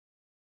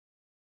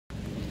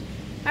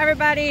Hi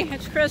everybody,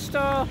 it's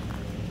Crystal.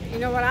 You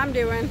know what I'm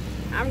doing?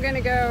 I'm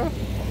gonna go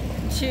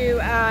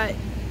to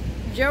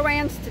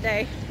Joanns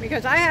today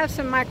because I have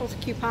some Michael's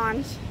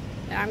coupons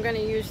that I'm gonna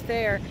use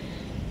there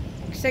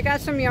because they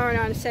got some yarn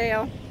on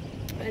sale,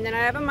 and then I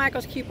have a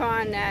Michael's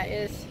coupon that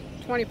is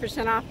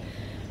 20% off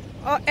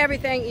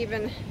everything,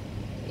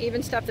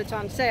 even stuff that's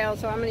on sale.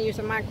 So I'm gonna use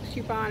a Michael's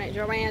coupon at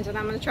Joanns, and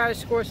I'm gonna try to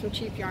score some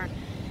cheap yarn.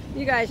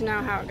 You guys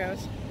know how it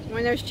goes.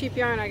 When there's cheap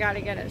yarn, I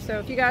gotta get it. So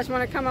if you guys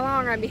want to come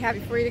along, I'd be happy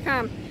for you to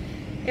come.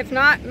 If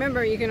not,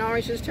 remember, you can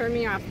always just turn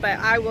me off, but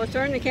I will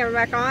turn the camera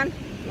back on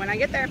when I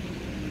get there.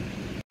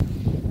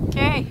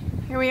 Okay,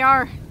 here we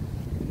are,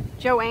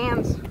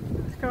 Joanns.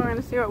 Let's go in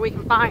and see what we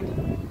can find.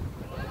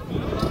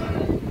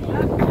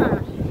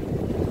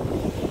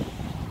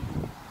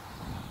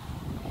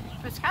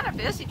 It's kind of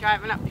busy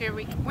driving up here.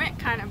 We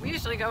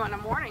usually go in the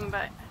morning,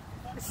 but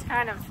it's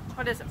kind of,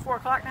 what is it, 4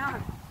 o'clock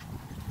now?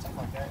 Something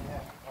like that,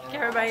 yeah.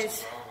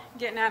 Everybody's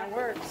getting out of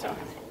work, so.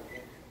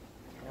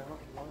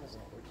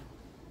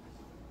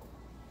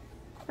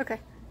 Okay,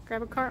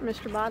 grab a cart,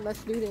 Mr. Bod.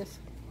 Let's do this.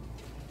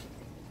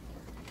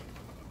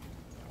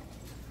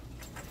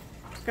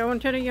 Going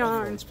to the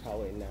yarn. It's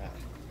probably not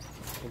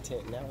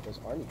content now with those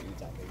army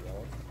beads out there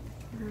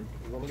yelling.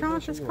 What's wrong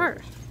with this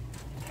cart?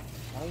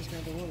 I always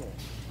grab the one.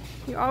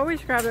 You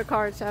always grab the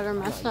cards that are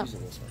messed up.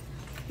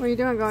 What are you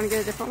doing? Going to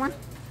get a different one?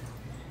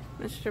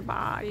 Mr.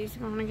 Bod, he's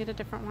going to get a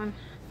different one.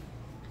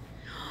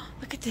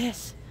 Look at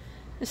this.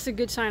 This is a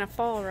good sign of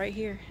fall right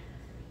here.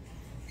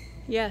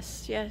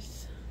 Yes,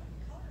 yes.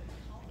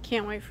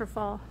 Can't wait for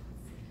fall.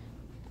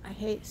 I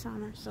hate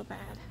summer so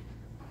bad.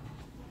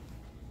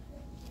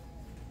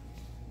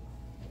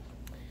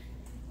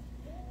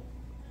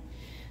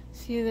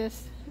 See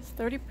this? It's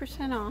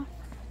 30% off.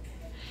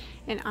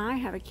 And I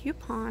have a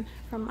coupon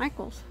from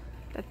Michael's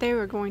that they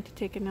were going to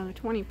take another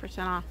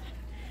 20% off.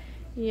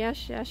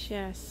 Yes, yes,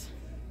 yes.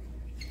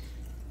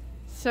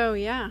 So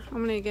yeah, I'm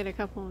gonna get a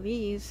couple of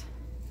these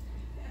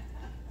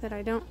that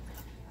I don't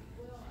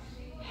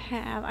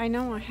have. I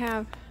know I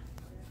have.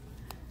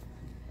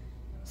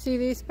 See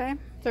these, babe?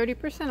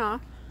 30%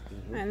 off.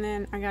 And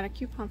then I got a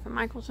coupon from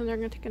Michael's, and they're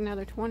gonna take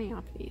another 20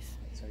 off these.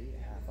 So you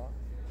get half off?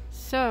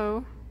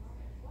 So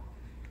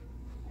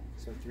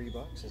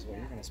 $3 is what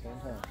you're gonna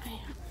spend, huh?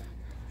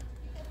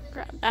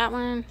 Grab that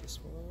one. This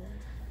one.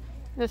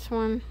 This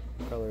one.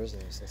 What color is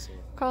this? Let's see.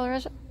 What color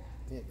is it?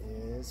 It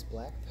is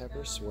Black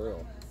Pepper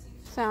Swirl.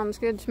 Sounds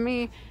good to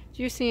me.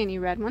 Do you see any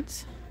red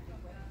ones?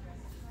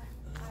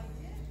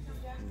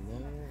 No,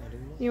 I do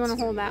not. You want to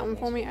hold that one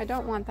for me? I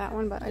don't want that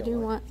one, but I do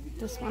want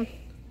this one.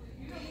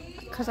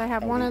 Because I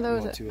have one of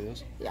those. You want 2 of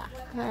those? Yeah,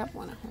 I have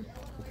one at home.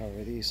 What color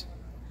are these?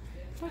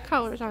 What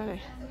colors are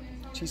they?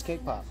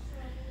 Cheesecake Pop.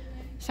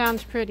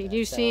 Sounds pretty. Do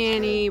you see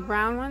any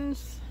brown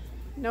ones?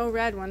 No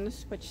red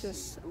ones, which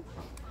is...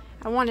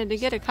 I wanted to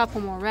get a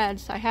couple more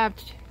reds. I have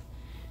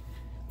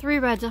 3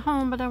 reds at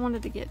home, but I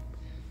wanted to get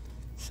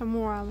some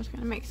more. I was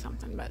going to make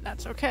something, but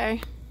that's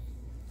okay.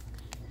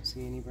 Don't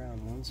see any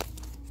brown ones.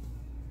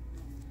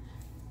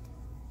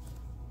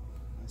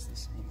 That's the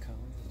same color,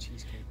 the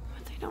cheesecake.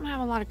 But they don't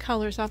have a lot of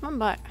colors of them,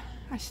 but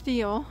I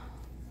still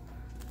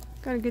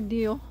got a good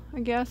deal, I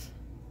guess.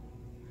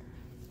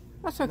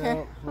 That's okay.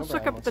 No Let's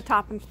look up at the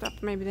top and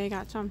stuff. Maybe they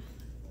got some.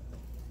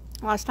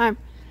 Last time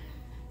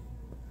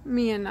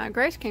me and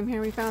Grace came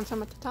here, we found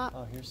some at the top.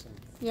 Oh, here's some.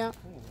 Yeah.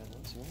 Red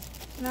ones,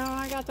 yeah. No,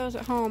 I got those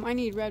at home. I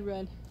need red.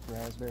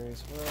 Raspberry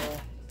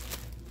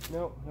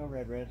swirl. No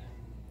red.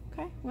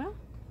 Okay, well.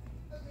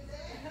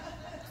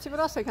 Let's see what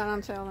else they got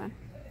on sale then.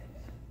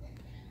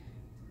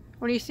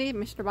 What do you see,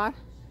 Mr. Bod?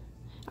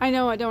 I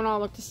know it don't all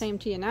look the same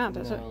to you now,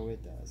 does it? No,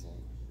 it doesn't.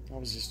 I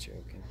was just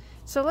joking.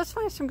 So let's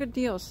find some good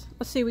deals.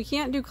 Let's see, we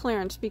can't do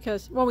clearance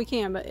because, well, we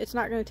can, but it's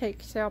not going to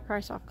take sale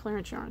price off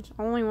clearance yarns.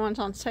 Only ones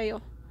on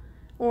sale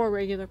or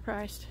regular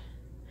priced.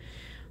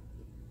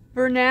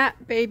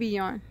 Bernat baby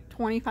yarn,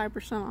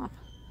 25% off.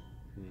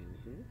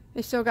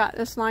 They still got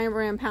this Lion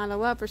Brand Pound of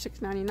Love for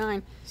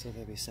 $6.99. So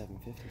that'd be $7.50 for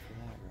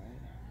that,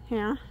 right?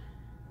 Yeah.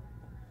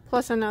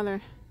 Plus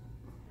another,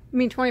 you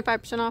mean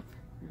 25% off?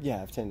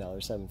 Yeah, $10,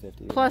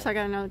 $7.50. Plus I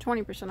got another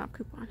 20% off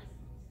coupon.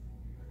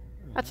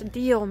 That's a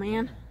deal,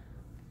 man.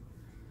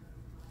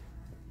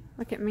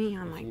 Look at me,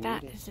 I'm like,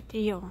 that is a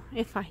deal.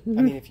 If I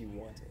mean, if you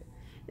want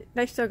it.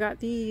 They still got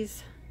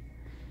these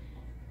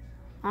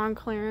on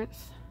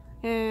clearance,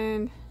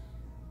 and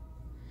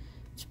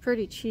it's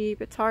pretty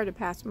cheap. It's hard to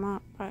pass them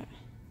up, but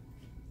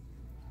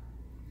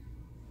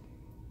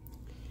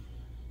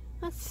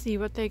let's see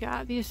what they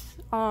got. These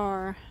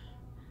are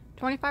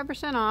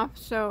 25% off,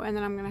 so, and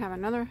then I'm gonna have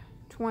another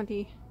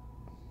 20%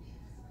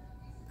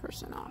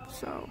 off,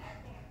 so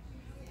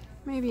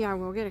maybe I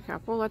will get a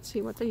couple. Let's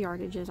see what the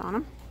yardage is on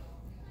them.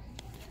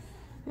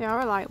 They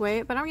are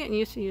lightweight, but I'm getting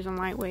used to using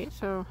lightweight,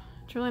 so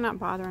it's really not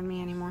bothering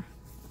me anymore.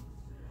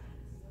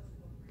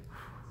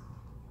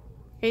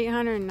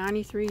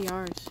 893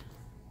 yards.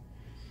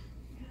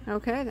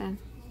 Okay then.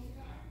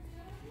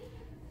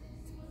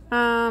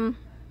 I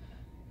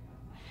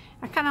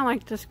kind of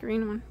like this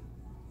green one.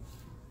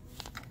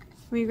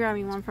 Will you grab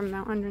me one from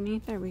that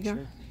underneath? There we go.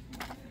 Sure.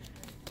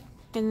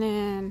 And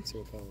then, Let's see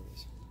what color it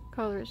is.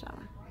 color is that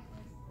one?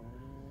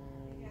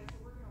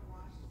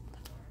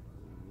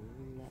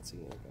 Not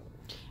seeing any color.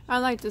 I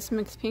like this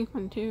mixed pink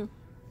one too.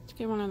 Let's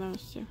get one of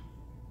those too.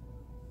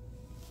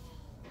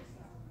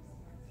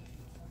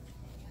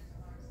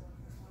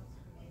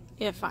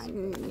 If I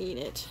need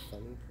it.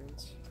 Funny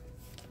prints.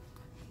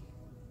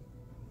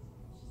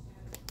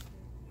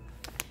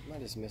 Am I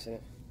just missing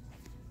it?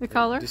 The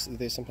color? Do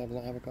they sometimes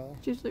not have a color?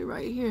 It's usually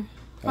right here.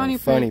 Funny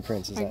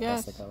prints. Is that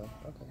that's the color?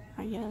 Okay.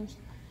 I guess.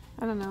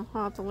 I don't know.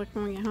 I'll have to look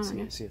when we get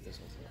home. See if this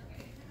one's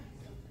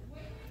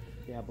there.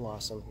 Yeah,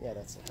 Blossom. Yeah,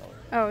 that's the color.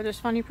 Oh, there's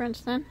funny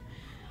prints then?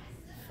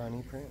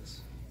 Funny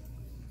prints.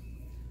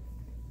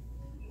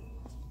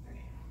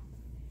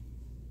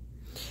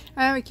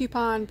 I have a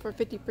coupon for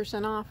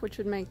 50% off, which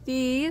would make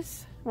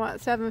these, what,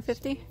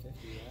 $7.50?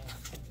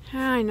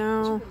 Yeah. I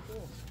know.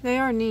 Cool. They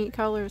are neat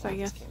colors, I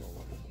guess.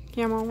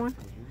 Camel one?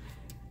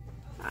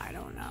 I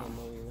don't know.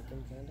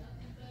 Looking, kinda.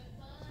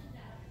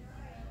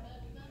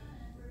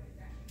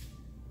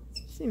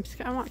 Seems,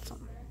 I want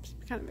some. It's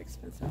kind of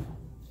expensive.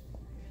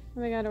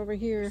 What they got over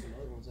here? Some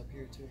other ones up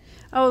here too.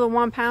 Oh, the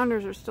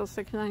 1-pounders are still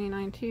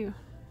 $6.99 too.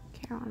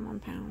 Count on 1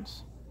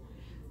 pounds.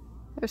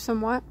 There's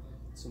some what?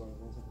 Some other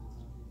ones up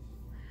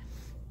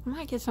I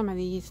might get some of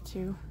these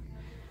too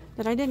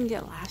that I didn't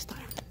get last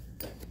time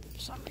for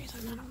some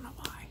reason. I don't know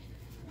why.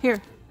 Here,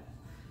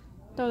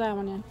 throw that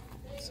one in.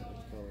 Let's see what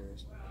the color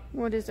is.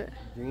 What is it?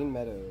 Green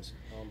Meadows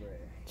Ombre.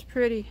 It's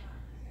pretty.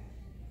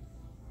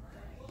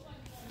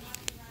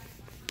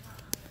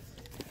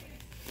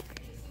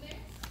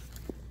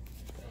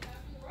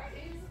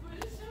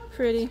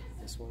 Pretty.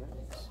 This one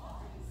is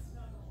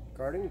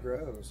Garden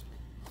Grows.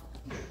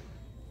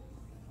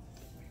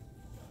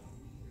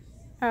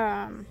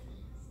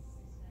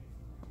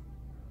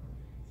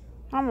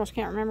 I almost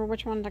can't remember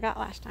which ones I got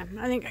last time.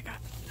 I think I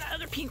got the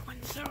other pink one,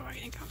 so I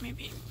think I'll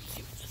maybe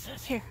see what this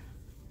is here.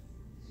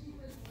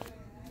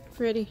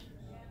 Pretty.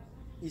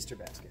 Easter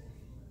basket.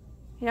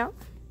 Yep.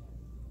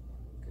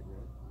 Good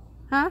name.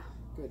 Huh?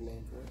 Good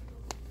name for it.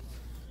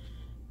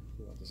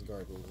 What about this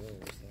Garden Grows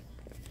though?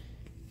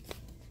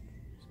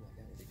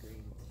 That would be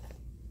green.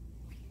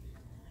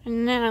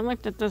 And then I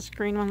looked at this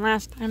green one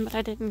last time, but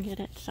I didn't get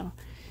it, so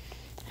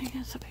I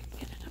guess I can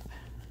get it up.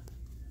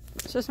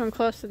 Is this one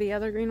close to the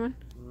other green one?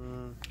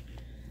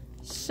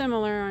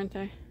 Similar, aren't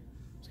they?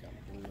 It's got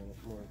blue in it,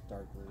 more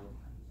dark blue.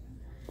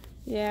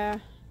 Yeah.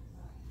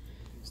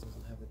 This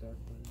doesn't have the dark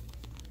blue.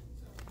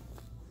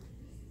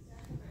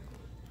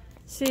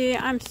 See,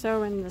 I'm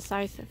so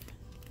indecisive.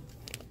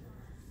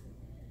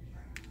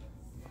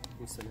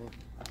 What's the name?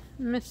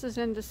 Mrs.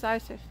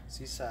 Indecisive.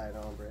 Seaside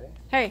Ombre.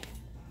 Hey,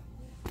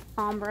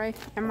 ombre,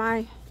 am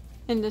I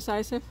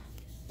indecisive?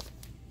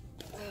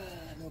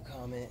 No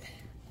comment.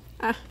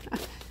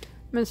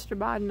 Mr.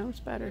 Bod knows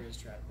better. Just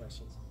try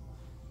questions.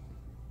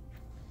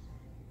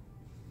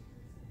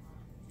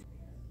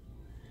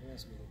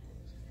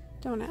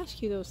 Don't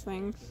ask you those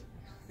things.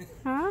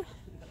 Huh?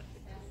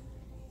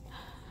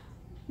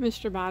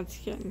 Mr. Bod's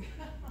kidding.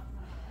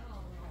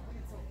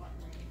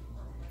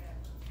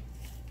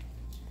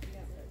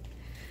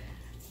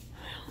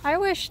 I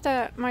wish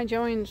that my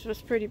Joanns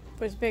was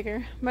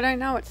bigger, but I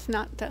know it's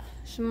not the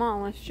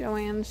smallest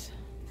Joanns.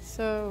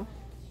 So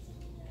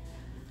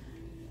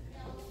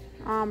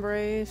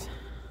ombres.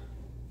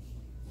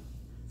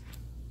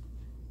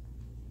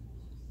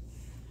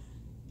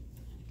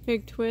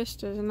 Big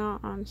Twist is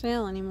not on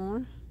sale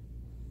anymore.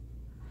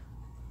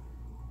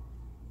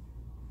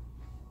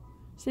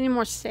 Is there any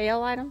more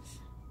sale items?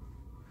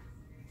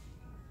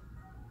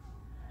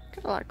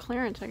 Got a lot of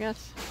clearance, I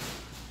guess.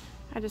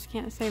 I just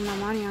can't save my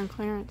money on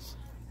clearance.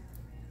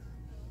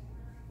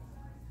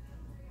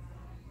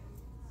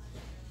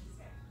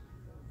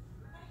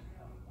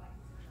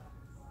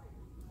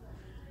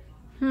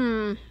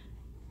 You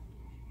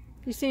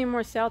see any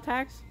more sale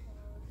tags?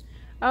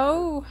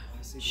 Oh,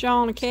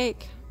 shawl and a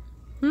cake.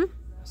 I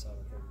saw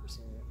the 30%.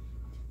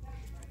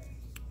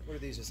 What are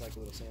these, just like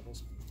little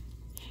samples?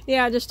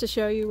 Yeah, just to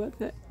show you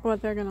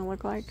what they're gonna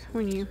look like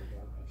when you.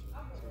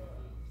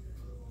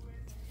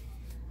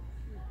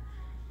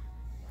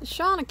 The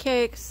Shauna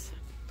cakes,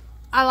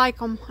 I like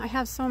them. I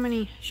have so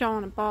many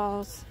Shauna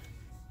balls,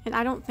 and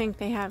I don't think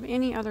they have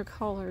any other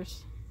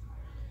colors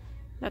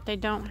that they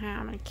don't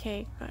have in a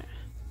cake, but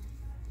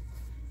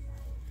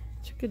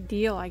it's a good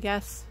deal, I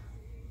guess.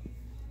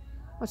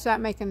 What's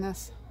that making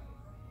this?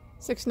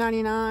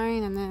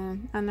 $6.99 and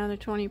then another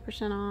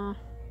 20% off.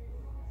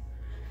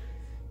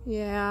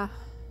 Yeah.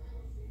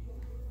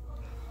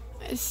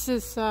 It's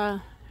just, I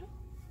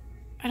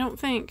don't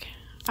think,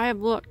 I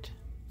have looked,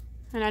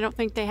 and I don't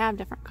think they have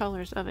different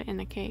colors of it in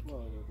the cake.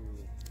 Well,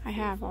 I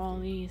have all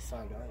these.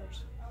 $5.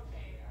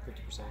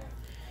 50% off.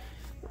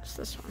 What's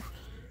this one?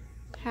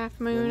 Half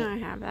Moon, I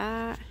have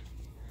that.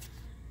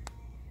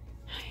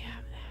 I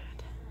have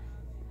that.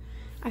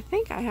 I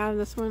think I have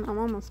this one, I'm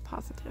almost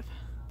positive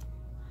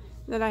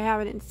that I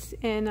have it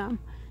in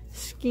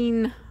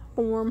skein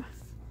form.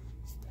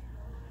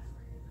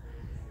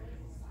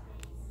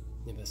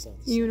 Yeah, that's not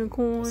the same.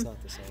 Unicorn. That's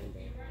not the same,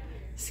 babe.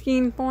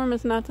 Skein form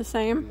is not the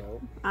same.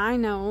 Nope. I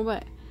know,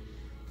 but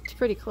it's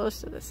pretty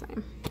close to the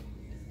same.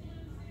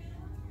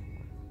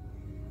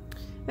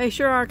 They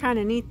sure are kind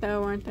of neat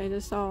though, aren't they?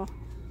 Just all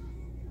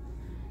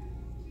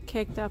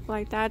caked up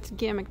like that. It's a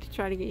gimmick to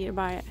try to get you to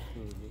buy it.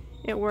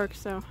 It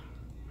works though.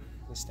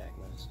 They stack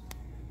nice.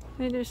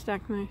 They do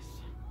stack nice.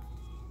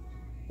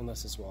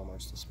 Unless it's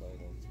Walmart's display,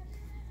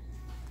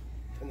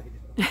 then they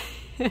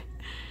don't.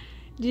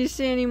 Do you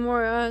see any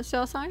more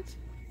sale signs?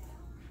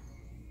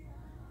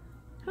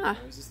 Huh.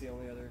 Is this the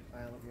only other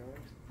aisle of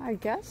yarns? I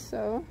guess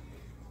so.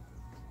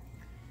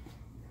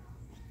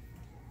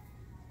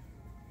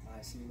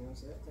 I see no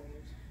set tires.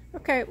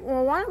 Okay,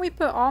 well, why don't we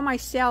put all my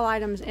sale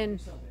items in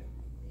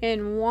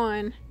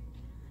one?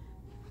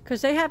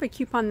 Because they have a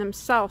coupon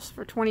themselves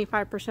for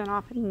 25%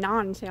 off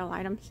non-sale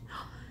items.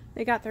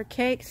 They got their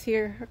cakes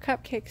here, or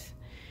cupcakes,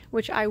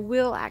 which I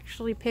will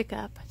actually pick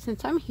up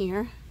since I'm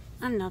here.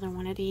 Another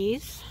one of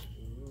these.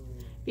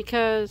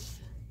 Because,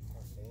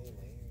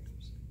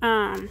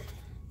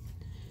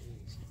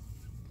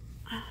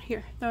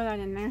 here, throw that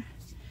in there.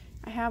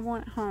 I have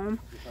one at home.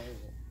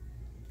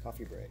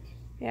 Coffee break.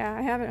 Yeah,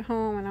 I have it at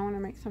home and I want to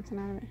make something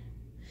out of it.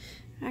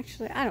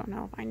 Actually, I don't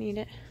know if I need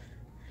it.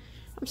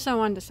 I'm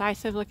so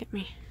undecisive. Look at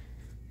me.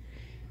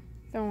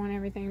 Throwing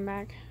everything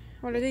back.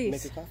 What are these?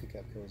 Make a coffee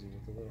cup cozy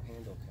with the little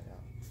handle cut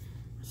out.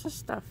 What's this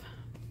stuff?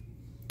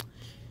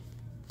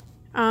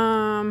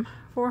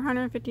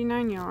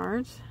 459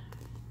 yards.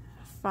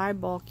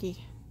 5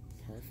 bulky.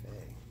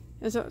 Perfect.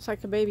 It looks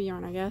like a baby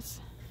yarn, I guess.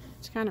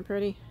 It's kind of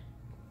pretty.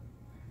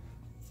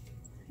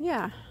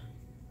 Yeah.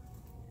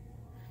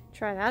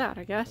 Try that out,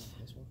 I guess.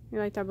 This one? You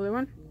like that blue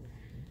one?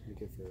 Be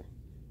good for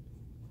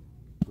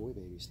boy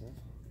baby stuff.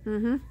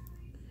 Mm-hmm.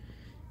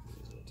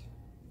 What is it?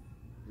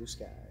 Blue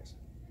skies.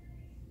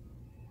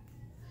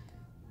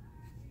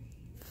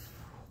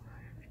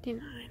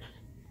 59.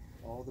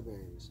 All the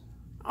berries.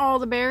 All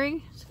the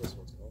berries? This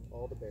one's called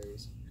All the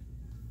Berries.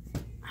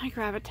 I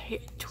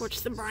gravitate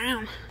towards the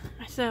brown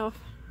myself.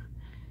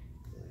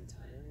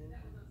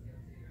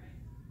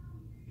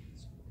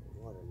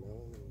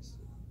 Watermelon is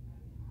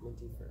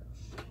minty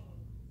fresh.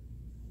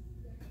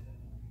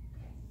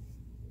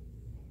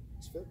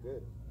 These feel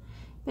good.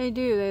 They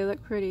do. They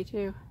look pretty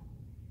too.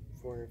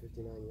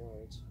 459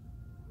 yards.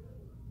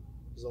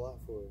 There's a lot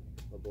for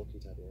a bulky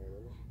type of yarn,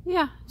 isn't it?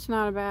 Yeah, it's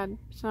not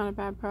a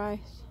bad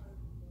price.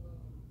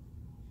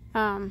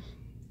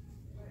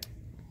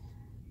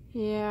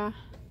 Yeah.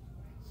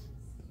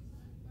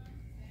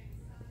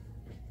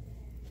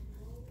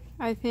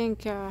 I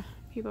think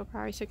people are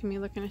probably sick of me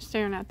looking and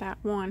staring at that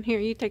one. Here,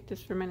 you take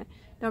this for a minute.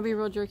 Don't be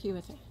real jerky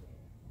with it.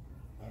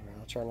 Alright,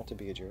 I'll try not to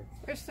be a jerk.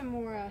 There's some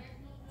more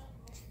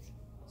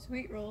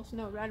sweet rolls.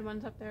 No red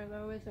ones up there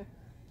though, is there?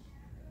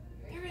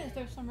 There is.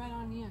 There's some red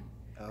on the end.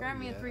 Oh, Grab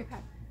me yeah. a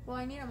 3-pack. Well,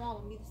 I need them all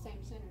to be the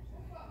same center.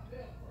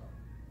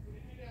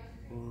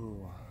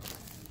 Ooh.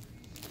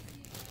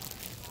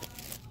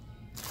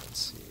 Let's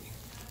see.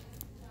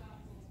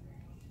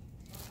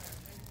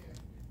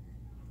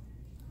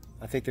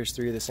 I think there's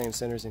 3 of the same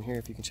centers in here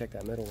if you can check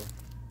that middle one.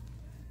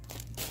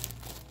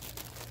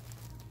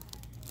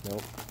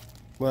 Nope.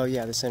 Well,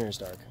 yeah, the center is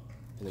dark.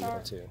 In the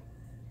middle, too.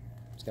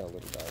 It's got a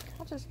little dark.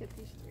 I'll just get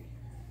these 3.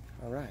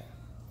 Alright.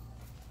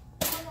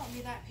 I won't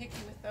be that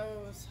picky with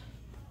those.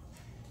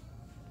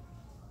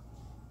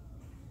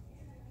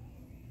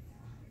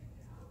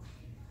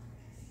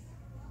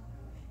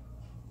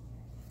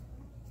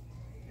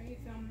 Are you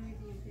filming me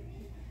being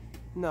picky?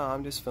 No,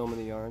 I'm just filming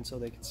the yarn so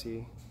they can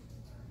see.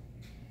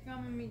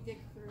 Filming me dig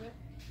through it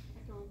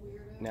like a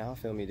weirdo. Now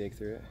film me dig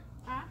through it.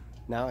 Huh?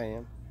 Now I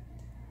am.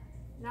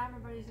 Now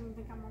everybody's gonna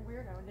think I'm a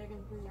weirdo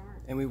digging through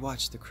yarn. And we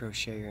watched the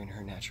crocheter in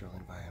her natural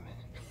environment.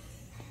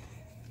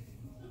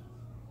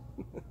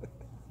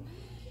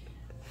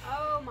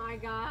 Oh my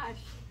gosh,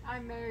 I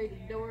married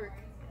a dork.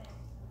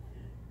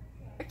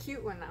 A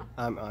cute one though.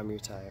 I'm your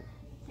type.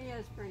 He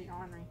is pretty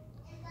ornery.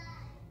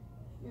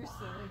 You're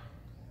silly.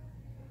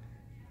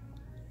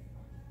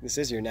 This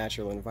is your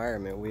natural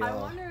environment. I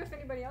wonder if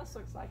anybody else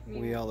looks like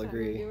me. We all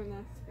agree. Doing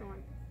this,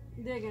 going,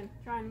 digging,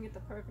 trying to get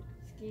the perfect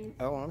scheme.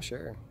 Oh, I'm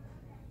sure.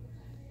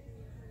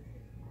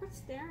 Quit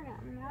staring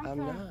at me. I'm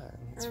not.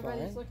 It's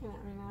Everybody's fine. looking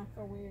at me now. I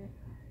feel weird.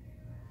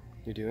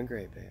 You're doing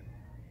great, babe.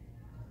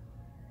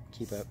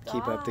 Keep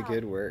up the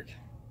good work.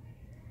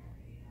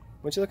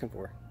 What you looking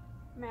for?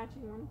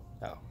 Matching ones.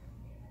 Oh.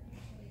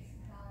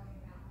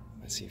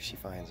 Let's see if she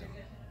finds them.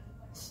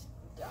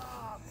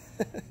 Stop.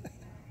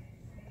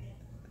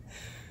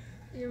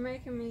 You're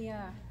making me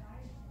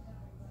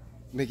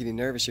Making you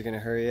nervous. You're gonna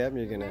hurry up and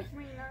you're gonna making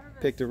me nervous.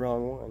 pick the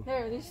wrong one.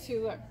 There, these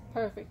 2 look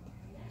perfect.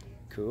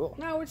 Cool.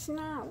 No, it's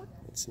not.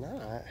 It's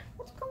not.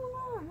 What's going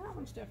on? That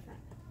one's different.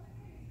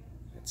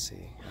 Let's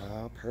see.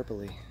 Oh,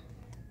 purpley.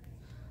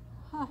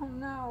 Oh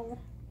no.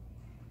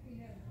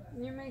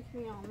 You're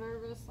making me all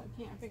nervous.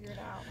 I can't figure it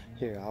out.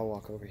 Here, I'll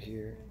walk over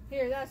here.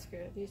 Here, that's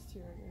good. These 2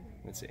 are good.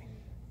 Let's see.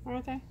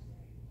 Aren't they?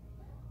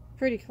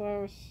 Pretty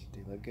close.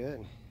 They look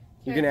good.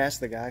 You can ask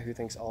the guy who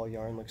thinks all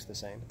yarn looks the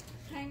same.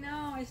 I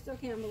know. I still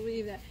can't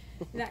believe that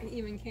that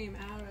even came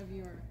out of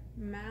your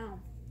mouth.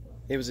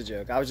 It was a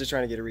joke. I was just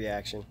trying to get a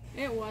reaction.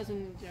 It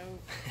wasn't a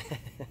joke.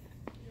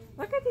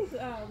 Look at these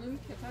Libby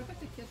kits. I bet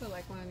the kids would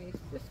like one of these.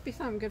 This would be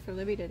something good for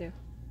Libby to do.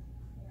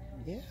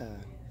 Yeah.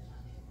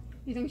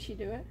 You think she'd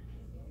do it?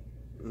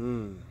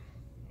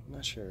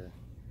 Not sure.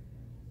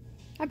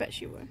 I bet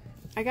she would.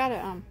 I got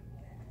a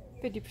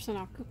 50%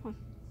 off coupon.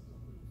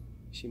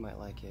 She might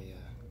like a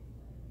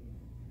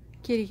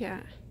Kitty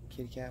cat.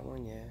 kitty cat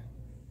one, yeah.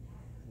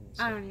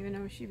 I don't even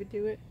know if she would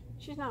do it.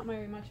 She's not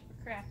very much of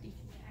a crafty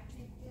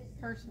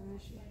person,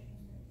 is she?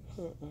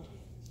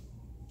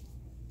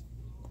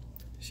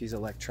 She's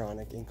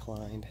electronically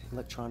inclined.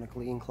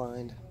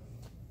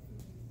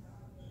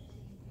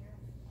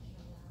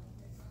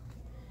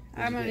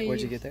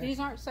 What'd you get there? These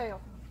aren't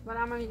sale, but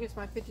I'm going to use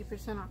my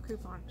 50% off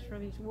coupons for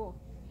these wool.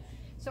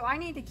 So I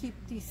need to keep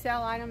these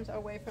sale items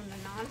away from the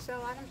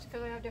non-sale items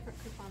because I have different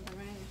coupons I'm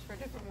going to use for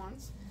different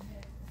ones.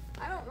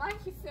 I don't like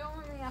you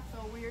filming me. I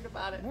feel weird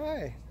about it.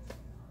 Why?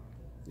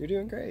 You're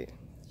doing great.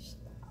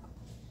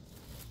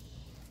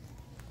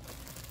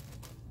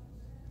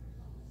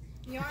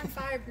 Yarn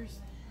fibers.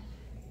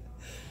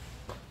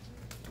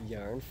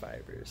 Yarn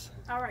fibers.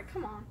 All right,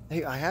 come on.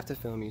 Hey, I have to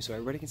film you so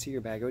everybody can see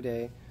your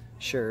Bagoday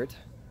shirt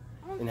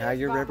and how I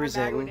you're bought my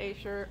representing. Bagoday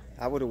shirt.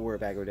 I would have wore a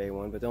Bagoday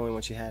one, but the only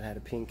one she had a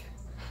pink.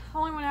 The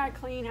only one I had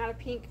clean had a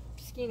pink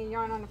skinny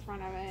yarn on the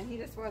front of it, and he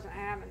just wasn't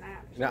having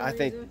that. No, I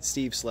think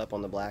Steve slept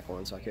on the black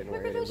one, so I couldn't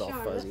wear it. It was all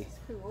fuzzy. This is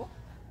cool.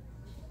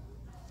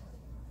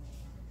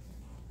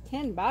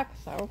 $10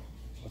 though.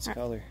 What's the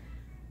color?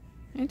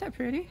 Ain't that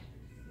pretty?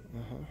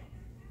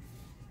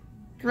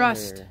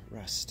 Rust. Rust.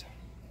 Rust.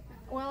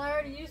 Well, I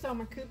already used all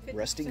my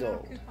Rusty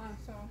gold. coupon,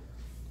 so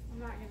I'm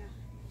not gonna.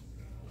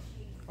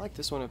 I like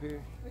this one up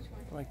here. Which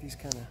one? I like these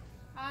kind of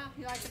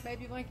You like the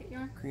baby blanket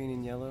yarn? green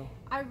and yellow.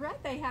 I read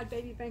they had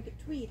baby blanket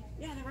tweed.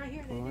 Yeah, they're right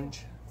here. They Orange.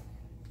 do.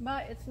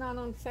 But it's not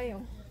on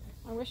sale.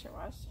 I wish it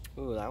was.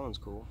 Ooh, that one's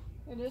cool.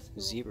 It is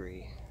cool.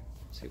 Zebra-y.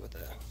 See what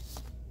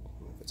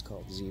it's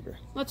called. Zebra.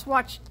 Let's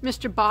watch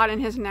Mr. Bot in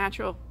his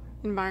natural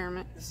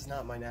environment. This is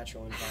not my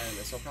natural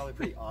environment, so I'm probably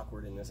pretty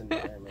awkward in this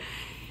environment.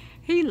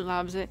 He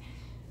loves it.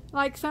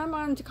 Like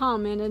someone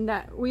commented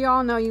that we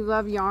all know you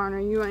love yarn or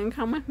you wouldn't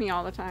come with me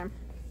all the time.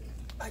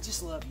 I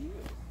just love you.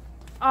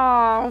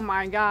 Oh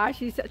my gosh,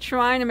 he's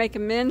trying to make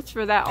amends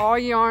for that. All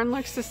yarn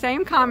looks the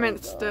same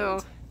comment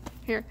still.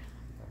 Here.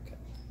 Okay.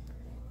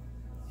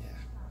 Yeah.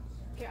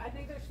 Okay, I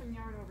think there's some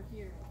yarn over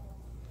here.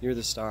 You're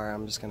the star.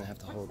 I'm just gonna have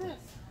to hold What's it.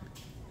 this?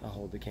 I'll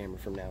hold the camera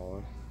from now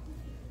on.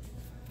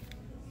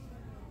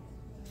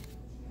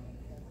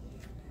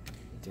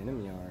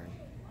 Denim yarn.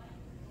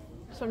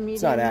 Some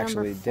It's not medium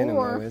actually number denim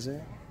 4. though, is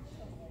it?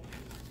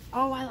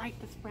 Oh, I like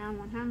this brown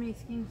one. How many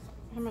skeins?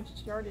 How much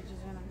yardage is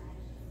in them?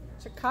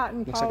 It's a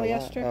cotton Looks like a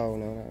lot. polyester. Oh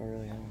no, not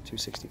really.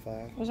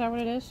 265. Is that what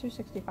it is?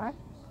 $265?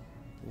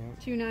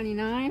 Yeah.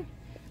 $2.99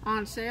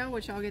 on sale,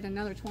 which I'll get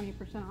another 20%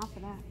 off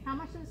of that. How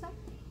much did it say?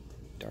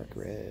 Dark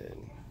red.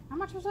 How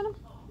much was in them?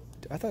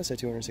 I thought it said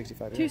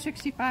 265.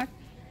 $265.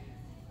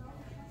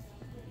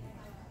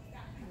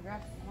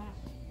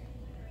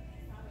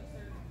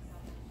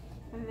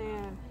 And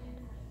then,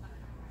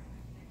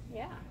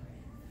 yeah.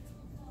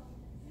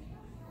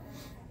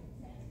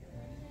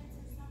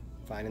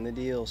 Finding the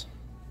deals.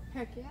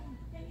 Heck yeah.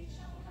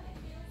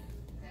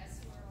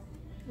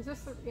 Is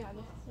this the, yeah,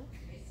 this is it.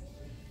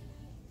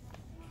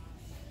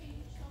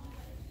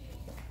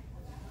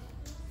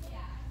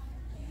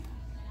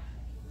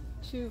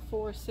 Two,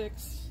 4,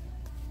 6,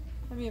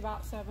 maybe about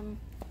over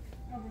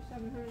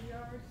 700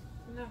 yards.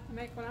 Enough to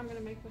make what I'm going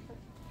to make with it.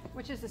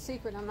 Which is the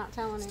secret I'm not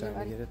telling It's time to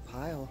anybody. get a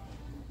pile.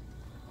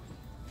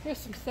 Here's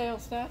some sale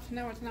stuff.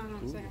 No, it's not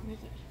on sale, is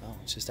it? Oh,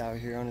 it's just out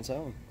here on its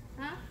own.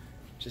 Huh?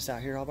 Just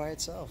out here all by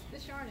itself.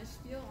 This yarn is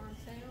still on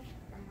sale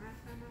from last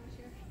time I was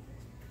here.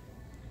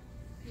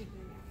 Excuse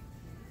me.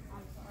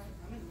 I'm sorry.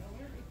 I didn't know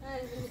where. I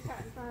didn't mean to cut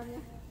in front of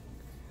you.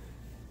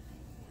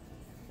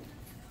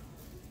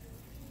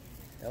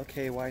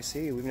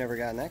 LKYC. We've never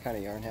gotten that kind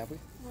of yarn, have we?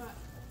 What?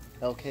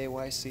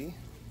 LKYC.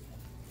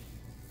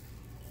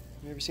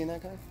 You ever seen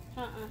that kind?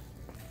 Uh-uh. Let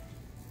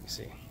me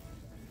see.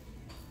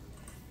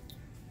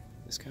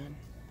 This kind?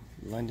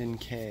 London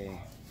K.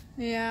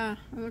 Yeah,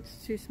 it looks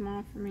too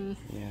small for me.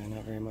 Yeah,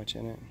 not very much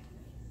in it.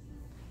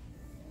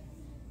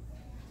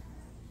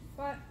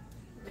 But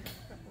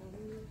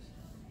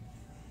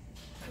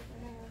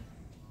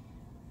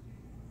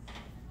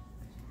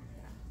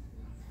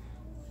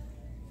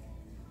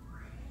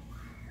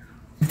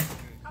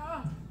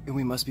And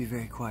we must be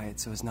very quiet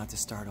so as not to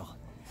startle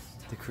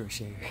the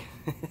crocheter.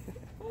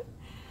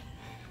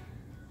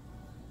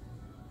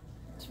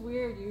 it's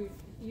weird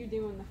you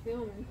doing the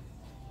filming.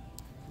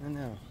 I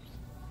know.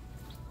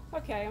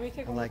 Okay, let me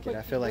take a I like quick it.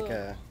 I feel like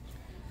look.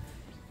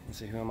 let's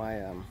see, who am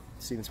I?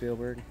 Steven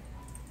Spielberg?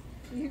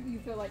 You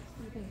feel like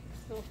Steven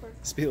Spielberg?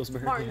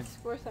 Spielberg. Martin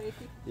Scorsese.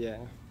 Yeah.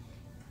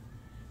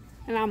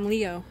 And I'm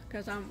Leo,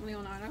 because I'm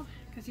Leonardo,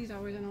 because he's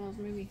always in all his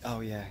movies.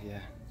 Oh yeah, yeah.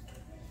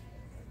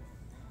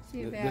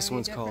 See if they have This any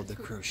one's called The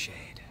difference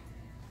Crochet.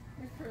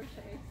 with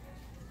Crochet.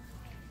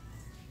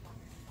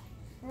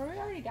 Were we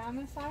already down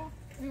this aisle?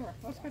 We were.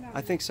 Let's go down.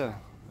 I think so.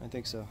 I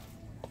think so.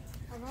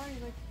 I've already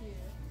looked here.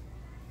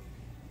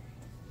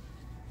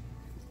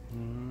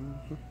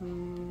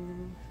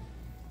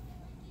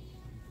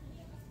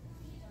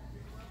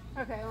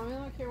 Okay, let me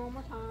look here one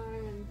more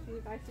time and see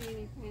if I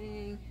see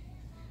anything.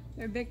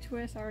 Their big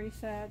twist already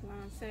said not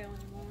on sale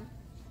anymore.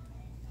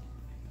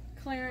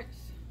 Clearance.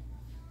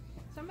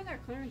 Some of their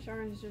clearance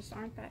yarns just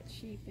aren't that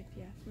cheap, if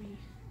you ask me.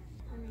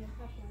 I mean,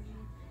 stuff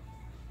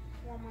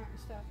like Walmart and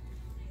stuff.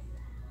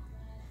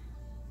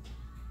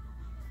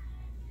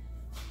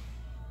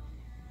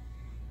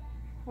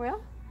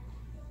 Well,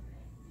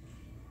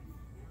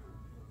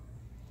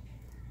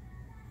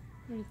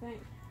 what do you think?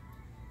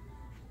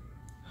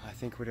 I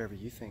think whatever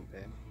you think,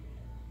 babe.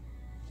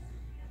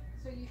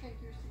 So you think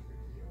you're super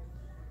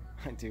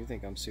cute? I do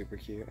think I'm super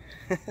cute.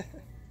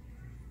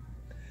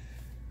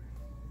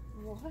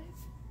 What?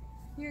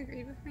 You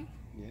agree with me?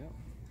 Yeah,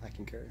 I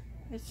concur.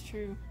 It's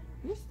true.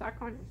 You're stuck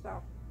on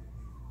yourself.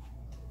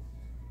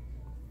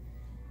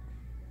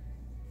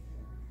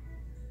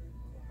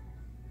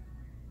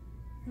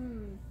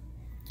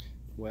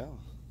 Well,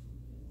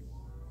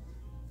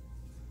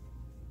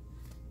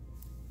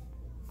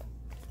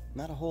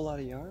 not a whole lot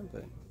of yarn,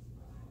 but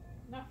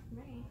Not for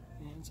me.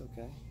 yeah, it's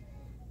okay.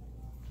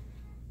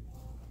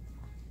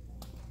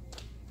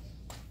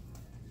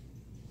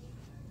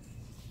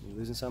 You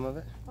losing some of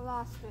it? I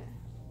lost it.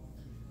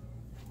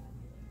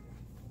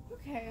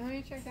 Okay, let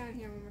me check down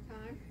here one more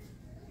time.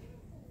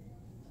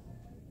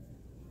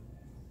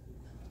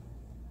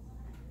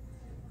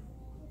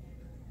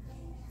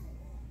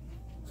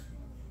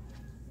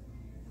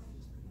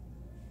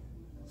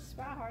 It's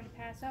about hard to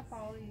pass up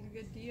all these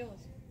good deals.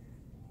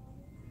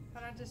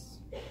 But I don't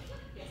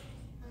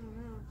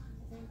know.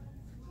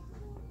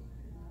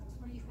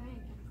 What do you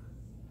think?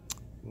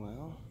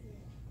 Well,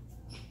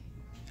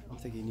 I'm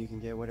thinking you can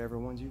get whatever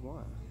ones you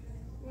want.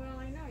 Well,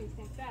 I know you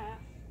think that.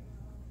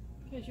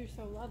 Because you're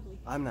so lovely.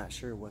 I'm not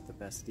sure what the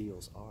best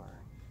deals are.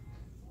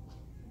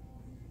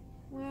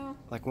 Well,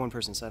 Like one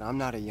person said, I'm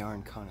not a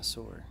yarn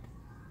connoisseur.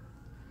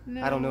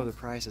 no. I don't know the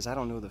prices. I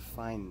don't know the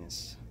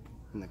fineness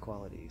and the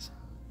qualities.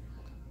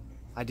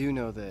 I do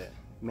know that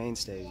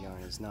mainstay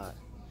yarn is not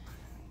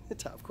the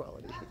top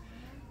quality.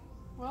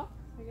 Well,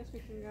 I guess we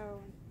can go.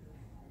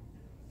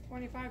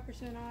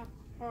 25% off.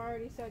 I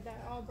already said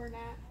that. All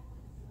Bernat.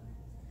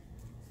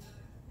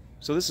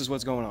 So this is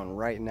what's going on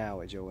right now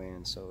at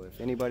Joanns. So if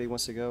anybody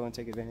wants to go and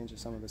take advantage of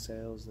some of the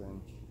sales,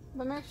 then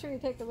But make sure you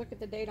take a look at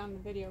the date on the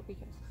video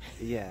because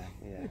yeah.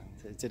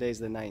 Today's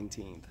the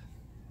 19th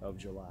of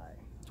July,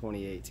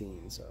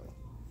 2018. So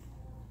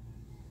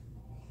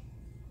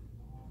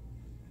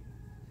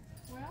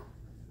well,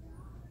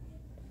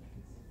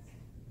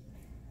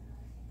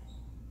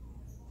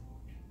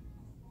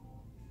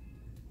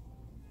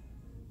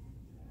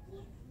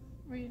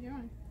 what are you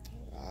doing?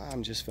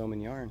 I'm just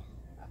filming yarn.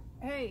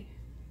 Hey,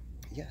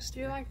 Yes. do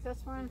you dear. like this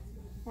one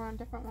or a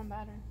different one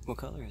better? What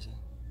color is it?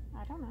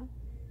 I don't know.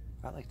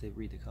 I like to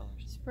read the colors.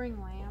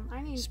 Spring Lamb.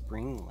 I need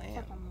Spring Lamb.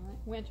 something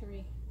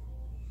wintry.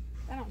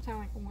 That don't sound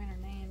like a winter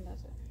name,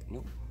 does it?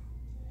 Nope.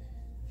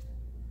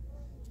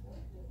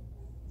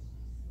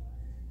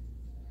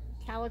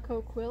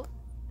 Calico quilt.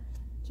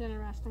 It's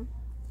interesting.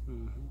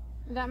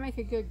 Would that make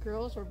a good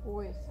girls or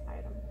boys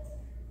item?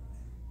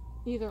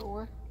 Either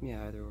or.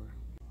 Yeah, either or.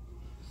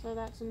 So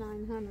that's a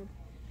 900.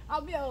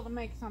 I'll be able to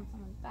make something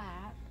with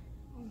that,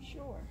 I'm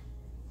sure.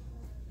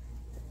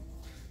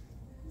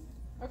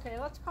 Okay,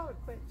 let's call it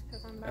quits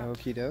because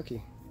Okie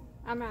dokie.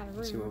 I'm out of room.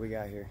 Let's see what we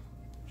got here.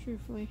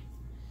 Truthfully.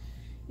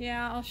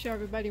 Yeah, I'll show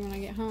everybody when I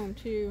get home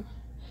too.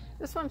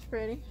 This one's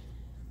pretty.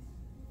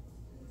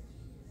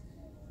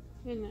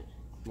 Isn't it?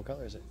 What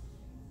color is it?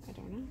 I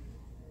don't know.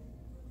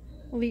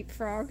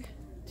 Leapfrog.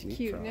 It's a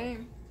cute Leapfrog.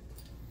 name.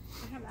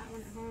 I have that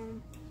one at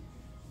home.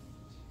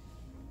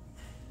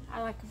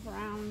 I like the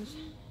browns.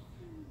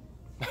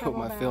 I How hope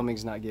my about-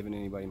 filming's not giving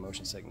anybody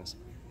motion sickness.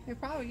 It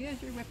probably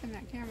is. You're whipping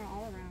that camera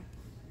all around.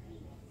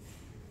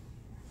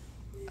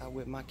 I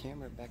whip my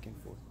camera back and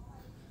forth.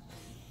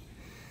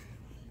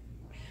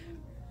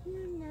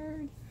 You're a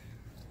nerd.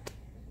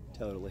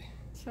 Totally.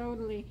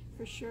 Totally,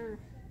 for sure.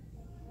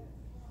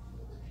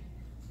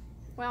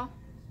 Well,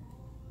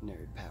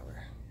 Nerd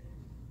power.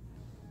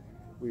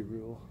 We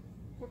rule.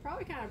 we're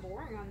probably kind of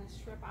boring on this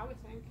trip, I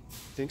would think.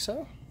 Think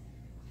so?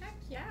 Heck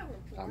yeah,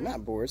 we're boring. I'm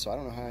not bored, so I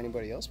don't know how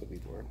anybody else would be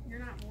bored. You're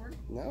not bored?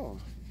 No.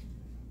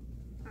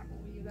 I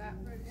believe that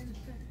for an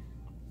instant.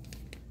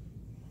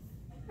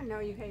 I know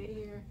you hate it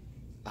here.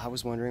 I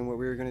was wondering what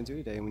we were going to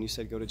do today. When you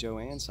said go to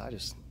Joanns,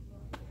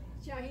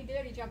 Yeah, he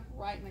did. He jumped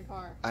right in the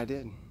car. I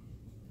did.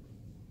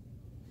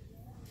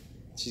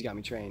 She's got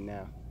me trained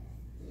now.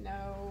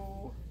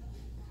 No.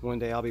 One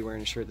day I'll be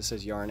wearing a shirt that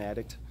says Yarn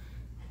Addict.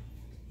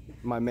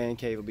 My man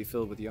cave will be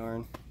filled with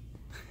yarn.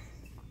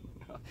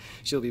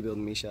 She'll be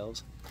building me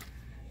shelves.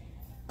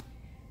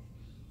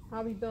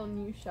 I'll be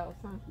building you shelves,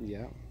 huh?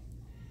 Yeah.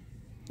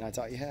 I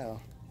taught you how.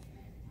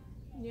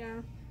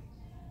 Yeah.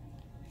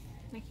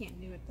 I can't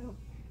do it though.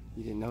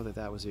 You didn't know that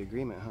that was the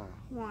agreement, huh?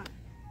 What?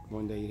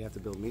 One day you'd have to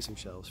build me some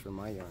shelves for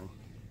my yarn.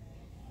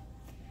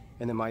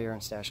 And then my yarn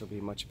stash will be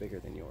much bigger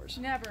than yours.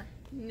 Never,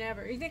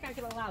 never. You think I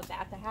could allow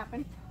that to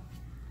happen?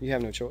 You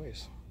have no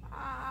choice.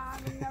 I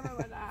would never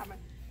let that happen.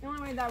 The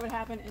only way that would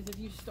happen is if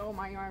you stole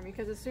my yarn,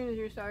 because as soon as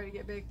you started to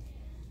get big,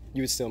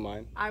 you would steal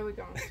mine. I would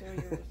go and steal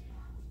yours.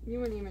 You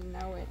wouldn't even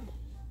know it.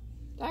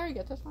 Did I already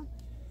get this one?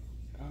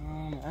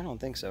 I don't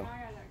think so. I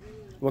got that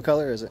green one. What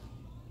color is it?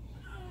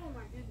 Oh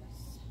my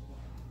goodness.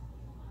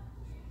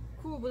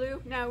 Cool blue?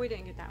 No, we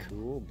didn't get that one.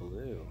 Cool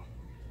blue.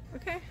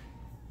 Okay.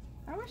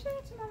 I wish I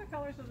had some other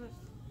colors of this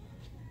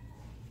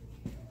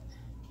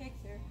cake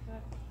there,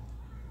 but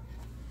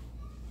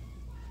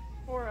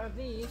or of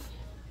these.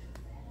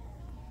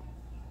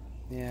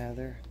 Yeah,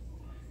 they're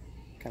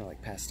kind of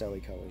like pastel-y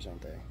colors,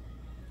 aren't they?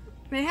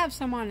 They have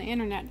some on the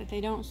internet that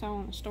they don't sell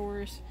in the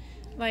stores.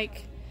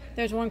 Like,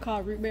 there's one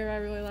called Root Beer I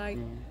really like,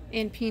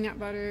 and peanut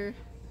butter,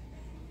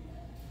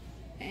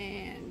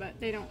 but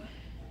they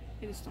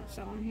just don't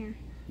sell them here.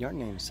 Yarn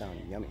names sound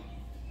yummy.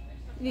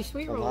 These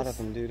sweet rolls. A lot of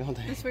them do, don't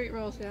they? The sweet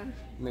rolls, yeah.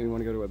 Maybe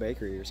want to go to a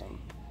bakery or something.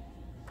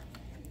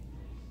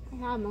 I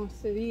have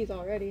most of these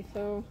already,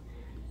 so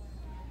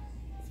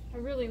I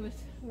really was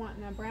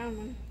wanting a brown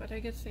one, but I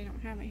guess they don't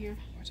have it here.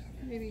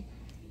 Maybe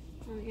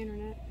on the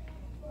internet.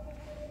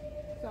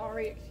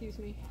 Sorry, excuse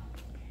me.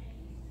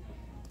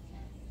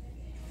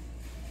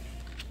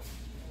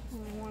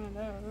 Only one of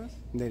those.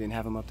 They didn't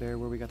have them up there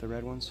where we got the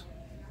red ones?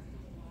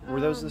 Were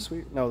those the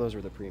sweet? No, those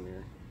were the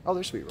premier. Oh,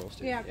 they're sweet rolls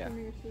too. Yeah,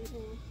 premier sweet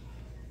rolls.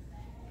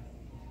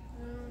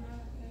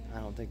 I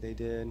don't think they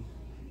did.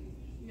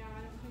 No,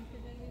 I don't think they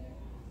did either.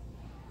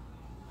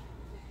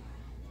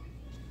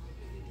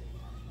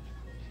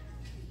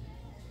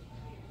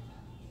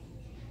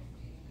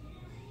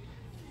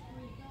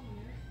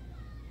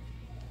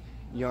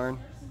 Yarn.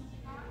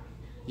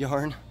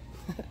 Yarn.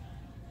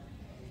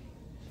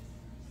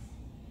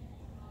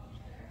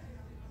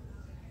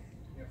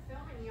 You're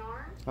filming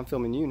yarn? I'm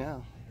filming you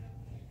now.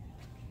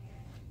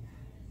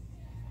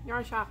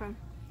 Yarn shopping.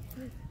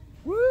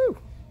 Woo!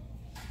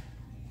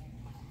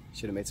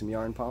 Should have made some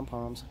yarn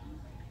pom-poms.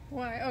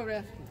 Why? Oh,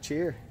 the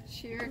Cheer.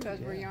 cheer because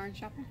we're yarn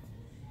shopping.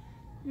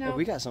 No. No. Oh,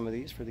 we got some of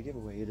these for the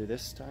giveaway either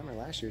this time or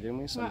last year, didn't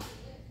we? Some. What?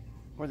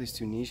 What are these,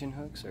 Tunisian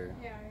hooks or?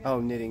 Yeah.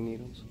 Oh, knitting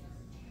needles.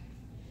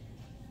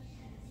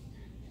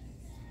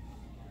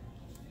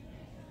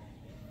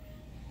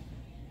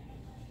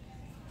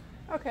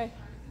 Okay.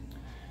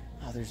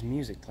 Oh, there's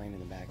music playing in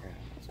the background.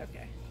 It's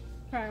okay.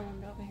 Probably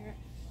won't be able to hear it.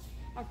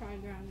 I'll probably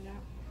drown it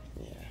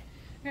out. Yeah.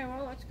 Okay,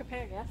 well, let's go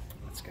pay, I guess.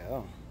 Let's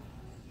go.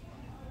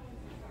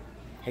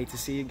 Hate to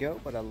see you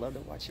go, but I love to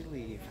watch you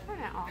leave. Turn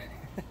that off.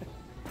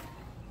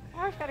 I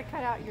always got to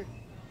cut out your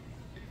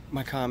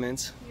My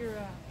comments.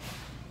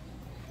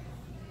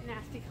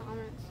 Nasty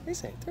comments. They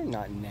say they're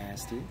not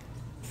nasty.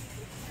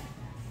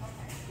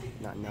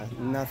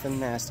 Nothing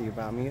nasty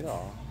about me at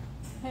all.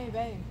 Hey,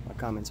 babe. My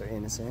comments are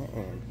innocent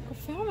and. We're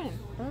filming.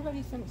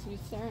 Everybody thinks you're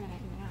staring at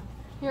me now.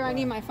 Here, I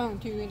need my phone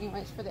too,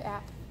 anyways, for the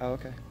app. Oh,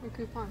 okay. Your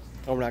coupons.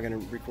 Oh, we're not gonna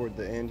record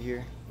the end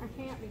here. I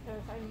can't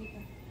because I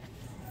need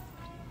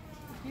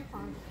the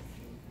coupons.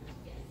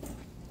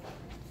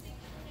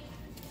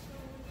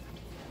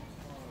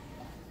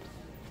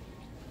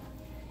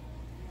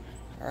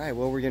 All right.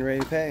 Well, we're getting ready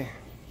to pay.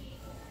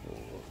 We'll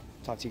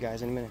talk to you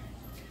guys in a minute.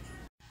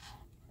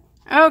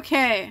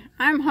 Okay,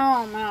 I'm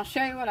home and I'll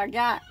show you what I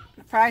got.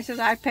 The prices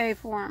I paid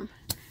for them.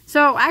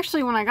 So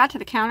actually, when I got to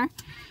the counter,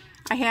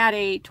 I had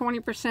a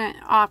 20%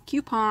 off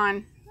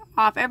coupon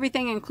off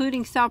everything,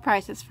 including sale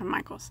prices from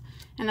Michaels.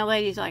 And the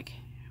lady's like,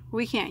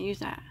 we can't use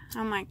that.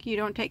 I'm like, you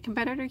don't take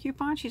competitor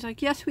coupons? She's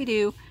like, yes, we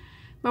do.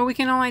 But we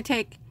can only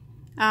take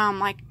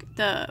like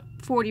the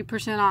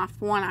 40% off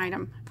one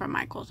item from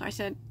Michaels. I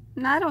said,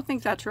 no, I don't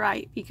think that's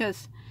right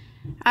because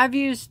I've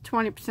used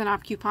 20%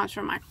 off coupons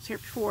from Michaels here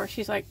before.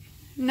 She's like,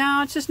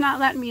 no, it's just not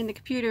letting me in the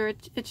computer.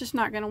 It's just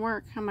not going to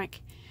work. I'm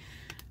like,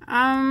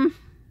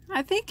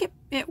 I think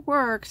it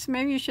works.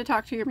 Maybe you should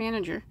talk to your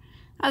manager.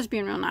 I was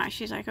being real nice.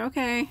 She's like,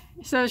 okay.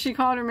 So she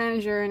called her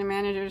manager, and the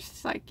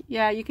manager's like,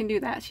 yeah, you can do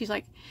that. She's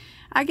like,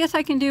 I guess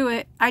I can do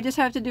it. I just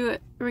have to do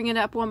it, ring it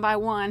up one by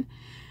one.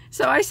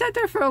 So I sat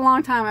there for a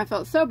long time. I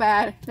felt so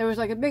bad. There was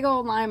like a big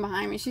old line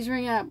behind me. She's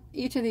ringing up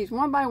each of these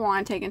one by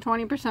one, taking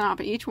 20% off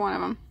of each one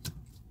of them.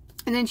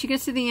 And then she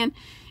gets to the end,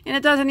 and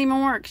it doesn't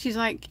even work. She's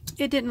like,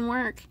 it didn't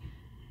work.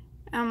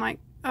 I'm like,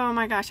 oh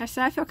my gosh. I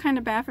said, I feel kind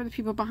of bad for the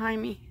people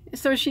behind me.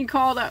 So she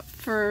called up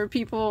for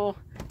people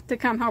to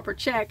come help her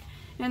check.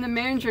 And the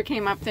manager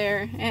came up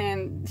there,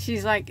 and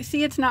she's like,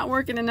 see, it's not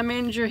working. And the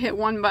manager hit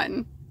one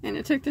button, and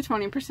it took the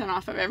 20%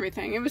 off of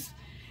everything. It was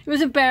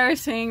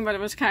embarrassing, but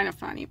it was kind of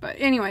funny. But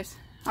anyways,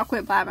 I'll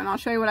quit blabbing. I'll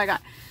show you what I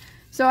got.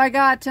 So I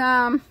got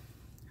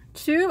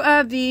 2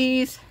 of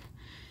these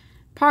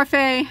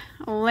parfait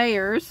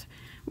layers,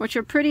 which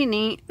are pretty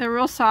neat. They're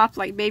real soft,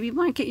 like baby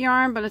blanket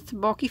yarn, but it's a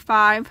bulky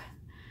 5.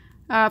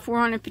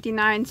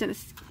 459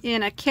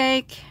 in a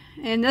cake.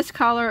 And this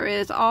color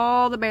is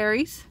all the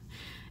berries.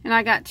 And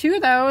I got 2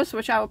 of those,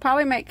 which I will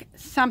probably make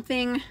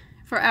something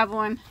for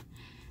Evelyn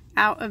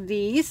out of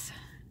these.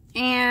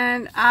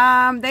 And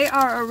they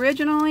are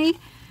originally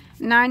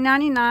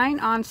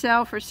 $9.99, on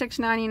sale for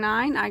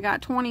 $6.99. I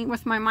got 20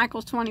 with my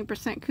Michael's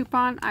 20%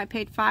 coupon. I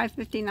paid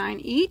 $5.59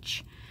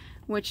 each,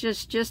 which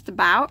is just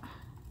about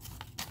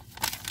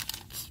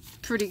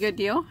pretty good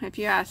deal if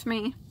you ask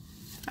me.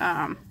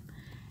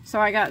 So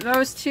I got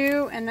those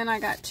two, and then I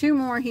got two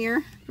more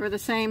here for the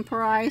same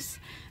price.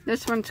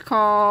 This one's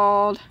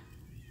called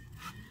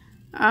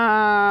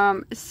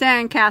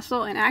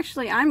Sandcastle, and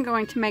actually I'm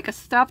going to make a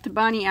stuffed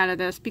bunny out of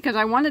this because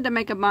I wanted to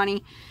make a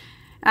bunny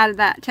out of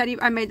that teddy.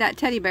 I made that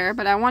teddy bear,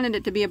 but I wanted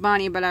it to be a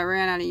bunny, but I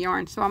ran out of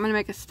yarn. So I'm going to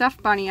make a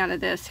stuffed bunny out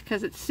of this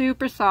because it's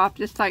super soft,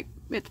 just like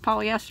it's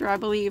polyester, I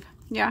believe.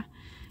 Yeah,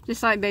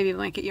 just like baby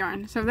blanket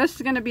yarn. So this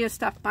is going to be a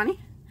stuffed bunny.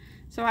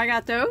 So I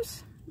got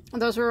those.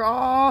 Those were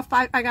all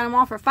I got them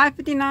all for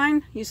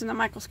 $5.59 using the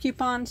Michael's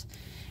coupons,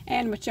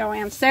 and with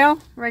Joann's sale,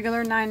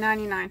 regular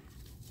 $9.99.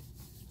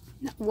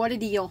 What a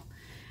deal!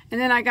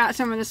 And then I got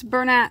some of this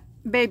Bernat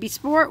Baby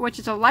Sport, which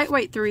is a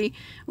lightweight 3,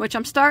 which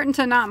I'm starting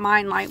to not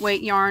mind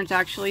lightweight yarns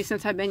actually,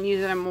 since I've been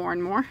using them more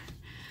and more.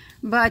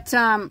 But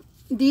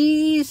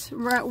these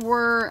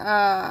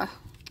were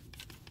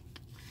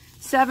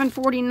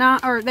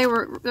 $7.49, or they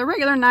were the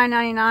regular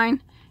 $9.99.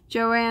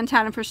 Joann's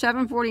had them for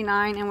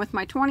 $7.49, and with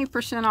my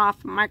 20%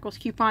 off Michael's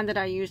coupon that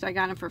I used, I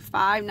got them for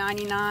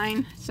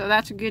 $5.99. So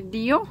that's a good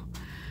deal.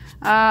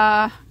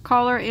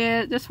 Color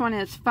is, this one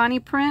is Funny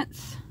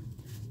Prints,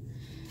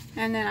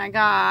 and then I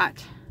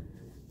got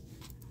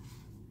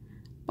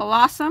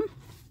Blossom,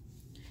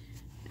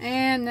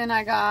 and then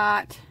I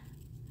got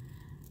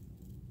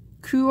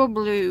Cool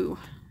Blue.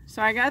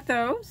 So I got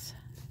those.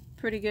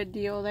 Pretty good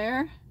deal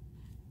there.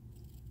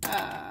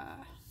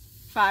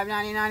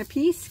 $5.99 a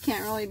piece.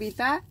 Can't really beat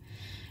that.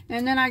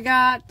 And then I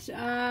got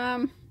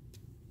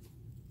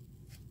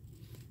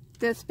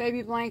this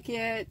baby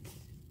blanket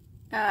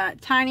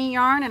tiny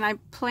yarn, and I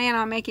plan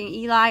on making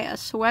Eli a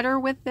sweater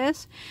with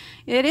this.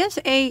 It is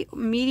a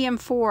medium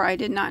 4. I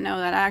did not know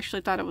that. I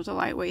actually thought it was a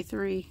lightweight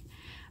 3.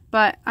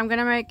 But I'm going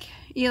to make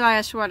Eli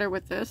a sweater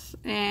with this,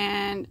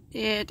 and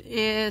it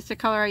is, the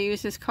color I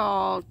use is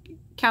called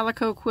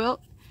Calico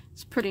Quilt.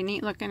 It's pretty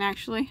neat looking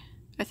actually.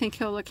 I think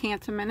he'll look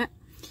handsome in it.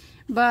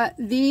 But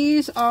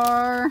these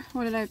are,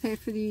 what did I pay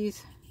for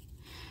these?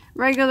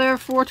 Regular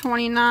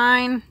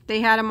 $4.29. They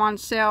had them on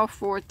sale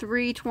for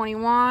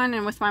 $3.21,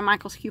 and with my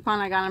Michael's coupon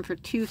I got them for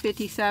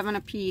 $2.57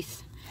 a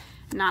piece.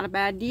 Not a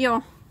bad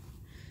deal.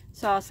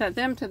 So I'll set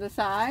them to the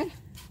side.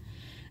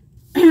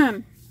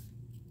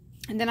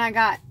 And then I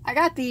got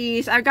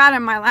these. I got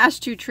them my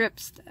last 2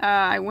 trips.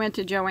 I went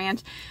to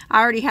Joann's.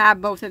 I already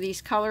have both of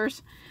these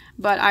colors,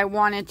 but I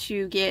wanted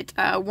to get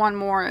one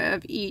more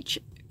of each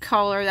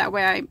color. That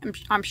way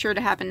I'm sure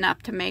to have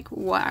enough to make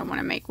what I want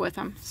to make with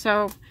them.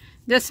 So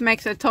this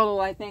makes a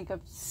total, I think,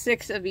 of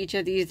 6 of each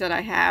of these that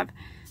I have.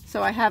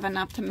 So I have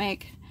enough to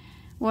make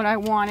what I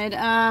wanted.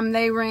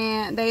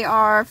 They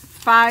are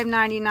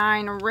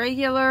 $5.99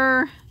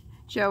 regular.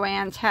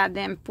 Joann's had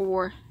them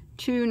for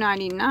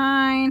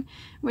 $2.99,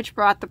 which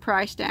brought the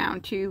price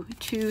down to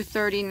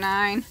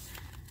 $2.39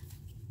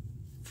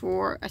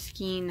 for a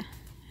skein.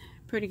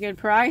 Pretty good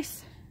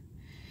price.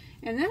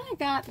 And then I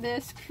got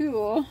this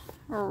cool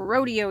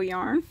rodeo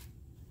yarn,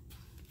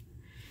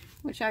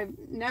 which I've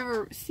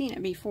never seen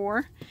it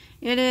before.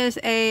 It is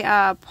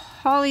a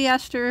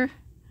polyester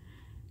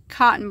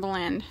cotton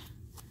blend.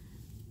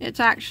 It's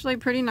actually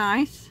pretty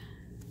nice.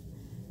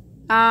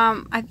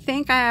 I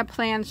think I have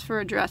plans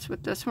for a dress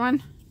with this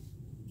one,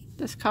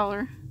 this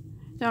color.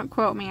 Don't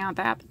quote me on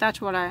that, but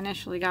that's what I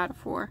initially got it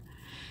for.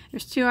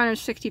 There's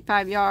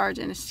 265 yards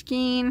in a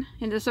skein.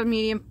 It is a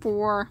medium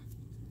 4.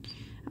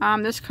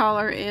 This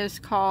color is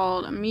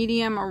called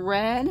medium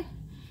red,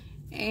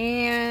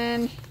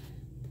 and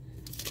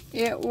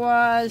it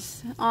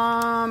was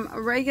a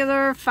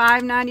regular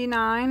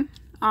 $5.99,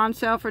 on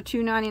sale for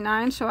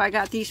 $2.99. So I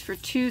got these for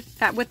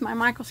with my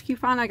Michael's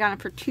coupon. I got them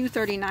for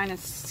 $2.39 a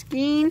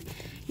skein.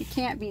 You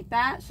can't beat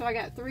that. So I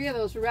got 3 of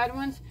those red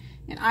ones,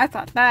 and I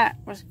thought that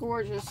was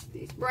gorgeous.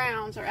 These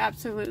browns are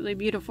absolutely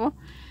beautiful.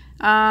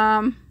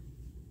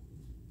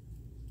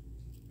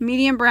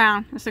 Medium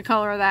brown is the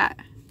color of that.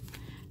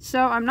 So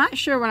I'm not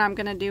sure what I'm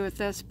going to do with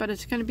this, but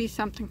it's going to be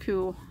something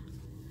cool.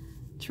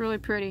 It's really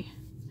pretty.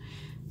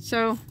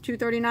 So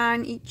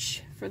 $2.39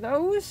 each for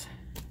those.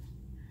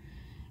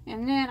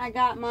 And then I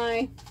got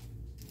my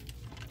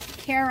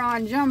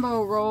Caron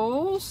Jumbo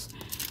Rolls,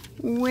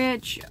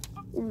 which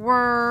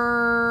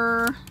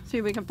were, let's see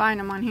if we can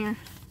find them on here.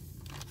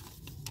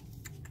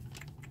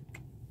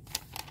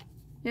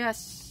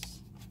 Yes.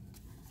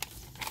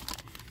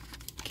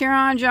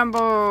 Caron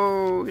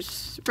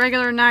Jumbos,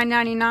 regular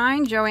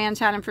 $9.99. Joann's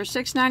had them for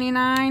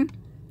 $6.99.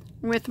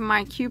 With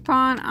my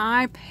coupon,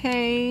 I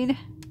paid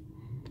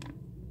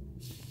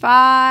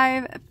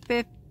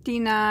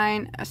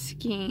 $5.59 a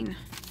skein.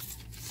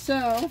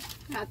 So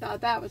I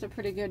thought that was a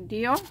pretty good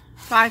deal.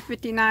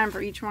 $5.59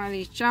 for each one of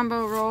these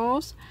jumbo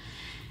rolls.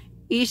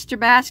 Easter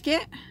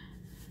basket.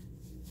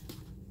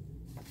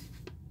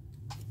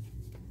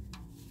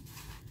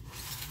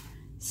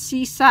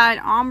 Seaside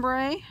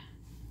ombre.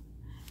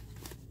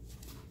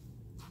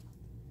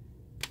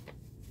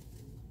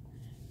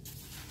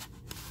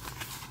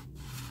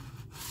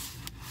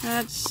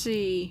 Let's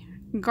see.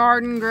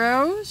 Garden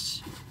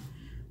Grows.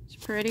 It's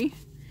pretty.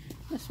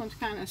 This one's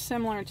kind of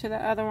similar to the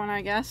other one,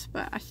 I guess,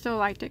 but I still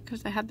liked it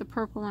because they had the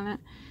purple in it.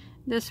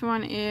 This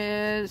one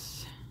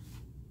is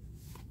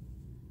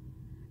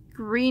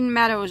Green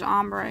Meadows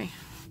Ombre.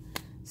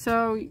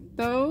 So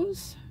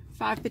those,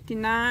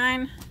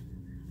 $5.59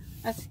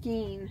 a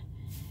skein.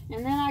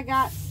 And then I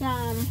got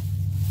some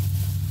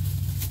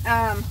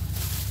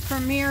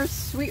Premier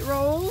Sweet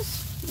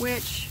Rolls,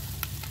 which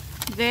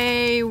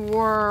they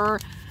were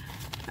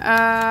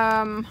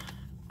on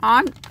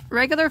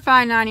regular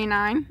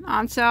 $5.99,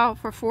 on sale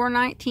for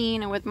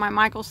 $4.19, and with my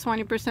Michaels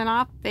 20%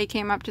 off, they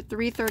came up to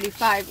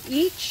 $3.35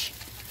 each.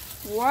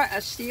 What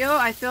a steal.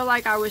 I feel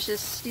like I was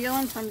just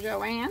stealing from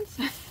Joann's.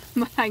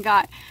 But I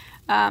got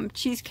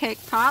cheesecake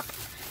pop.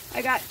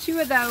 I got 2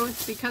 of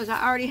those because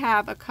I already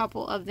have a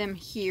couple of them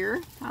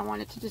here. I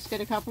wanted to just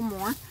get a couple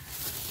more.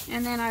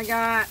 And then I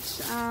got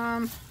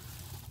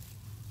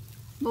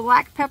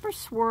black pepper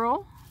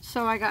swirl.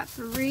 So I got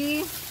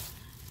 3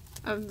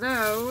 of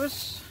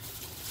those.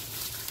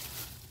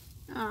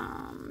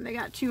 They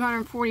got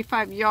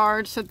 245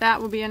 yards, so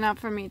that will be enough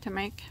for me to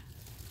make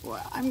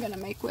what I'm gonna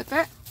make with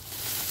it.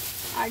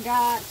 I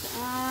got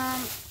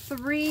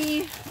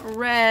 3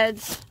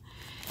 reds.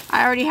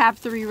 I already have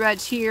 3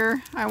 reds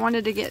here. I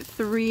wanted to get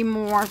 3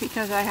 more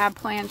because I have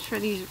plans for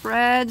these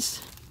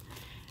reds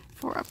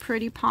for a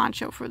pretty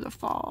poncho for the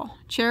fall.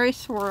 Cherry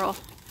swirl.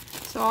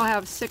 So I'll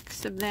have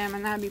 6 of them,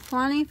 and that'd be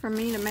plenty for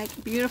me to make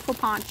a beautiful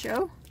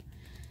poncho.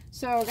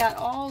 So I got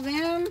all of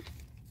them.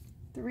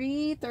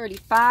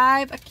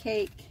 $3.35 a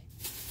cake.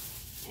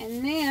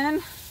 And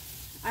then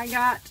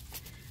I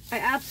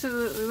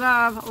absolutely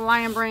love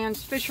Lion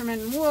Brand's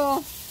Fisherman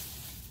Wool,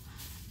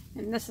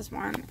 and this is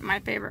one of my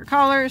favorite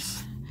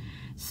colors.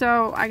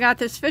 So I got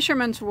this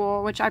Fisherman's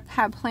Wool, which I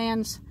have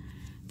plans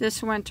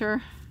this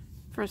winter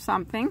for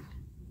something.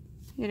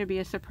 It'll be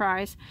a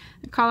surprise.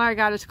 The color I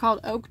got is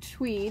called Oak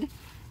Tweed.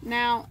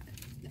 Now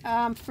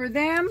for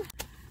them,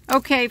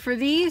 okay, for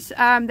these,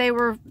 they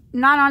were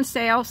not on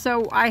sale,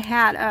 so I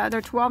had,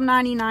 they're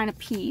 $12.99 a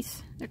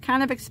piece. They're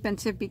kind of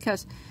expensive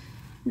because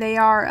they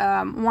are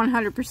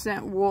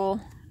 100%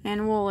 wool,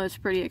 and wool is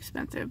pretty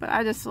expensive, but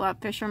I just love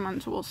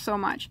Fisherman's Wool so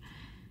much.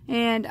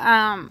 And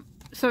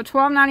so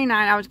 $12.99,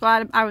 I was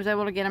glad I was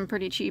able to get them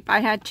pretty cheap. I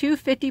had 2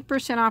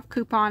 50% off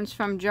coupons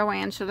from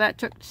Joanns, so that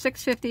took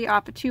 $6.50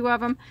 off of 2 of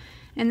them.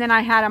 And then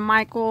I had a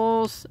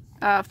Michaels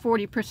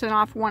 40%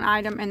 off one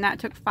item, and that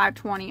took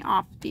 $5.20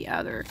 off the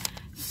other.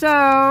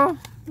 So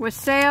with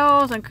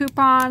sales and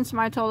coupons,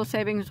 my total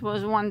savings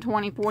was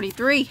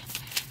 $120.43.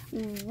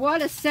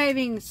 What a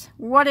savings.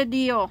 What a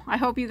deal. I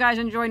hope you guys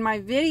enjoyed my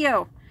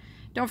video.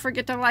 Don't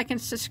forget to like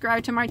and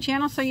subscribe to my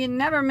channel so you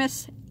never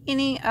miss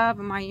any of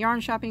my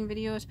yarn shopping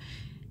videos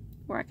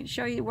where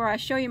I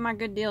show you my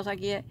good deals I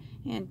get,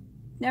 and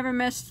never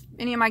miss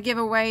any of my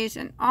giveaways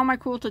and all my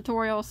cool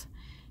tutorials.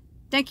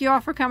 Thank you all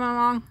for coming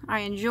along. I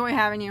enjoy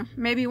having you.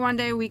 Maybe one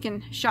day we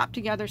can shop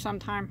together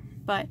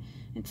sometime, but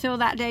until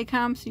that day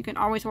comes, you can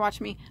always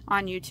watch me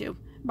on YouTube.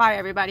 Bye,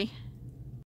 everybody.